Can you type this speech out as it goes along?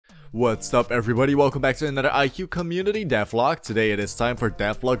What's up everybody, welcome back to another IQ Community Devlog. Today it is time for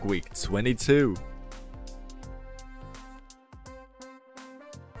Devlog week 22.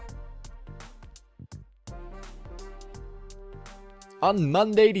 On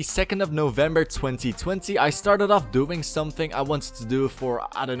Monday, the 2nd of November 2020, I started off doing something I wanted to do for,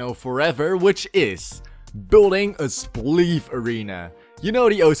 I don't know, forever, which is building a Spleef arena. You know,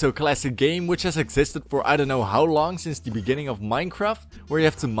 the oh-so classic game which has existed for I don't know how long, since the beginning of Minecraft, where you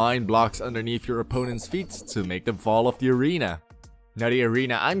have to mine blocks underneath your opponent's feet to make them fall off the arena. Now the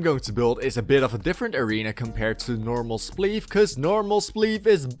arena I'm going to build is a bit of a different arena compared to normal Spleef, cause normal Spleef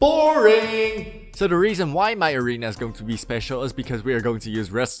is boring! So the reason why my arena is going to be special is because we are going to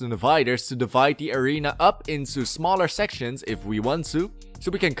use redstone dividers to divide the arena up into smaller sections if we want to, so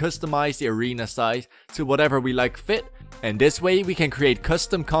we can customize the arena size to whatever we like fit. And this way we can create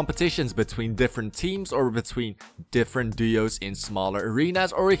custom competitions between different teams or between different duos in smaller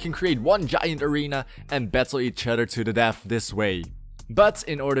arenas, or we can create one giant arena and battle each other to the death this way. But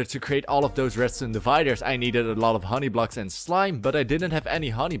in order to create all of those redstone dividers, I needed a lot of honey blocks and slime, but I didn't have any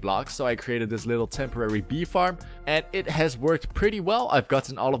honey blocks, so I created this little temporary bee farm, and it has worked pretty well. I've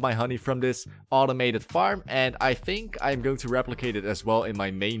gotten all of my honey from this automated farm, and I think I'm going to replicate it as well in my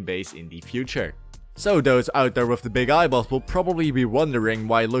main base in the future. So those out there with the big eyeballs will probably be wondering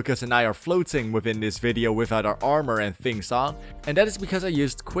why Lucas and I are floating within this video without our armor and things on, and that is because I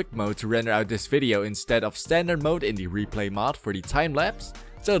used quick mode to render out this video instead of standard mode in the replay mod for the time lapse.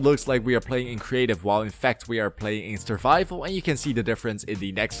 So it looks like we are playing in creative while in fact we are playing in survival, and you can see the difference in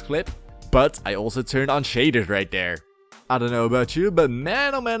the next clip. But I also turned on shaders right there. I don't know about you, but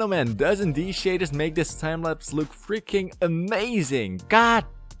man oh man, doesn't these shaders make this time lapse look freaking amazing? God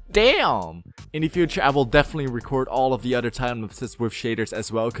damn! In the future I will definitely record all of the other time lapses with shaders as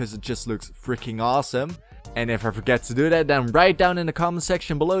well, because it just looks freaking awesome. And if I forget to do that, then write down in the comment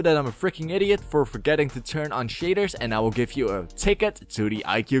section below that I'm a freaking idiot for forgetting to turn on shaders, and I will give you a ticket to the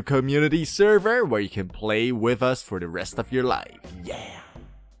IQ Community server where you can play with us for the rest of your life. Yeah!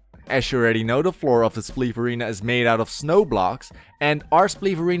 As you already know, the floor of the Spleef arena is made out of snow blocks, and our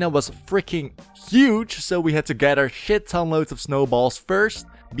Spleef arena was freaking huge, so we had to gather shit ton loads of snowballs first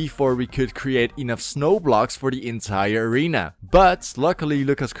before we could create enough snow blocks for the entire arena. But luckily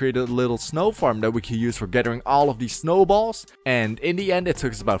Lucas created a little snow farm that we could use for gathering all of these snowballs, and in the end it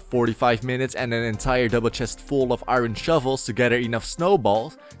took us about 45 minutes and an entire double chest full of iron shovels to gather enough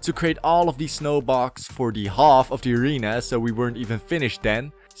snowballs to create all of these snow blocks for the half of the arena, so we weren't even finished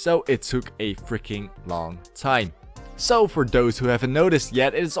then. So it took a freaking long time. So for those who haven't noticed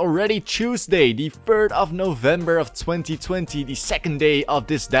yet, it is already Tuesday, the 3rd of November of 2020, the second day of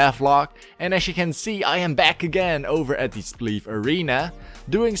this devlog. And as you can see, I am back again over at the Spleef arena,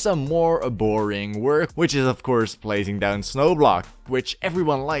 doing some more boring work, which is of course placing down snow block, which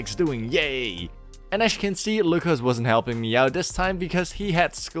everyone likes doing, yay! And as you can see, Lucas wasn't helping me out this time because he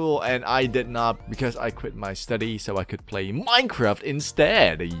had school and I did not, because I quit my study so I could play Minecraft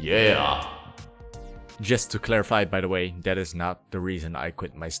instead, yeah! Just to clarify, by the way, that is not the reason I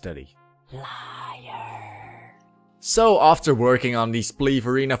quit my study. Liar. So after working on the Spleef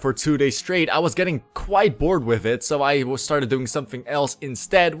arena for 2 days straight, I was getting quite bored with it, so I started doing something else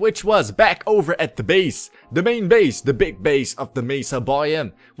instead, which was back over at the base. The main base, the big base of the Mesa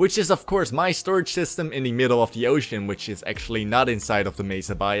biome, which is of course my storage system in the middle of the ocean, which is actually not inside of the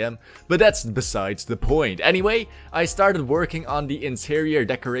Mesa biome, but that's besides the point. Anyway, I started working on the interior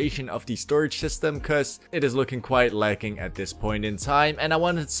decoration of the storage system, cause it is looking quite lacking at this point in time, and I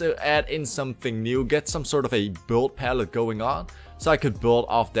wanted to add in something new, get some sort of a build palette going on, so I could build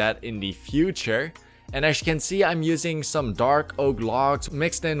off that in the future. And as you can see, I'm using some dark oak logs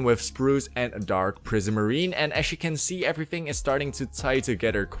mixed in with spruce and dark prisamarine, and as you can see, everything is starting to tie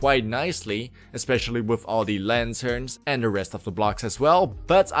together quite nicely, especially with all the lanterns and the rest of the blocks as well.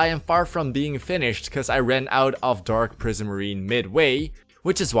 But I am far from being finished because I ran out of dark prisamarine midway,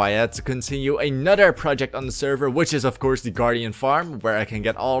 which is why I had to continue another project on the server, which is of course the Guardian farm, where I can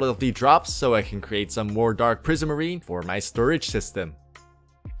get all of the drops so I can create some more dark prisamarine for my storage system.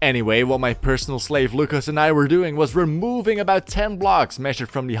 Anyway, what my personal slave Lucas and I were doing was removing about 10 blocks measured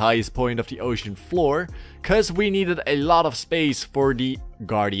from the highest point of the ocean floor, cause we needed a lot of space for the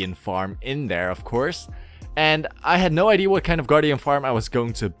Guardian farm in there, of course. And I had no idea what kind of Guardian farm I was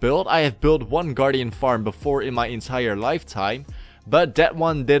going to build. I have built one Guardian farm before in my entire lifetime, but that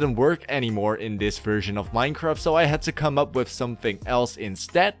one didn't work anymore in this version of Minecraft, so I had to come up with something else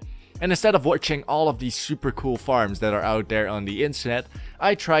instead. And instead of watching all of these super cool farms that are out there on the internet,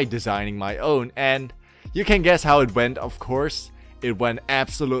 I tried designing my own, and you can guess how it went, of course. it went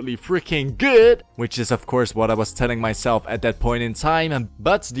absolutely freaking good, which is of course what I was telling myself at that point in time.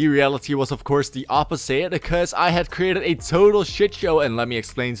 But the reality was of course the opposite, because I had created a total shit show, and let me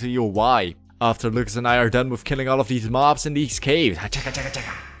explain to you why. After Lucas and I are done with killing all of these mobs in these caves.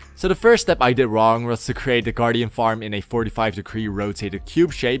 So the first step I did wrong was to create the Guardian farm in a 45-degree rotated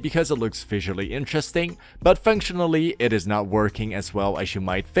cube shape because it looks visually interesting, but functionally it is not working as well as you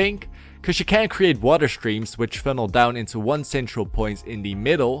might think, because you can't create water streams which funnel down into one central point in the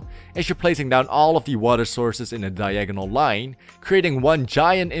middle, as you're placing down all of the water sources in a diagonal line, creating one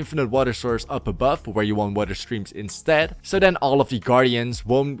giant infinite water source up above where you want water streams instead, so then all of the Guardians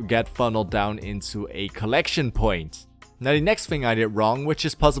won't get funneled down into a collection point. Now the next thing I did wrong, which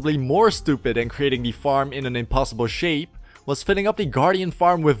is possibly more stupid than creating the farm in an impossible shape, was filling up the Guardian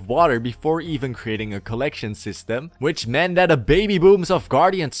farm with water before even creating a collection system, which meant that the baby booms of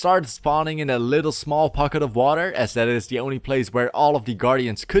Guardians started spawning in a little small pocket of water, as that is the only place where all of the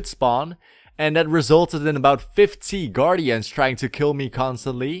Guardians could spawn, and that resulted in about 50 Guardians trying to kill me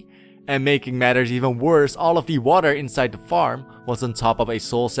constantly. And making matters even worse, all of the water inside the farm was on top of a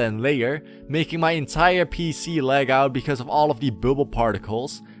soul sand layer, making my entire PC lag out because of all of the bubble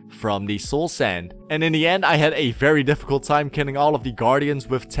particles from the soul sand. And in the end, I had a very difficult time killing all of the Guardians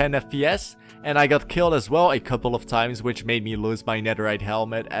with 10 FPS, and I got killed as well a couple of times, which made me lose my netherite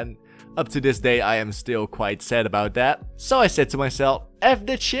helmet, and up to this day I am still quite sad about that. So I said to myself, F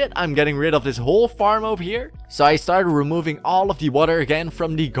this shit, I'm getting rid of this whole farm over here. So I started removing all of the water again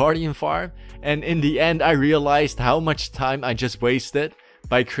from the Guardian farm, and in the end I realized how much time I just wasted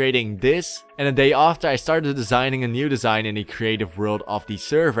by creating this. And a day after, I started designing a new design in the creative world of the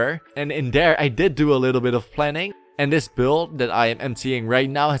server, and in there I did do a little bit of planning. And this build that I am emptying right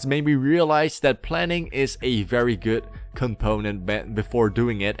now has made me realize that planning is a very good component before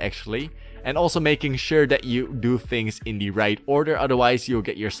doing it actually, and also making sure that you do things in the right order, otherwise you'll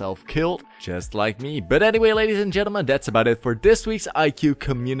get yourself killed just like me. But anyway, ladies and gentlemen, that's about it for this week's IQ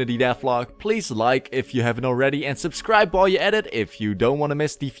community devlog. Please like if you haven't already, and subscribe while you edit if you don't want to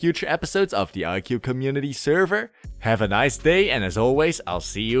miss the future episodes of the IQ community server. Have a nice day, and as always, I'll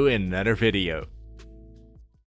see you in another video.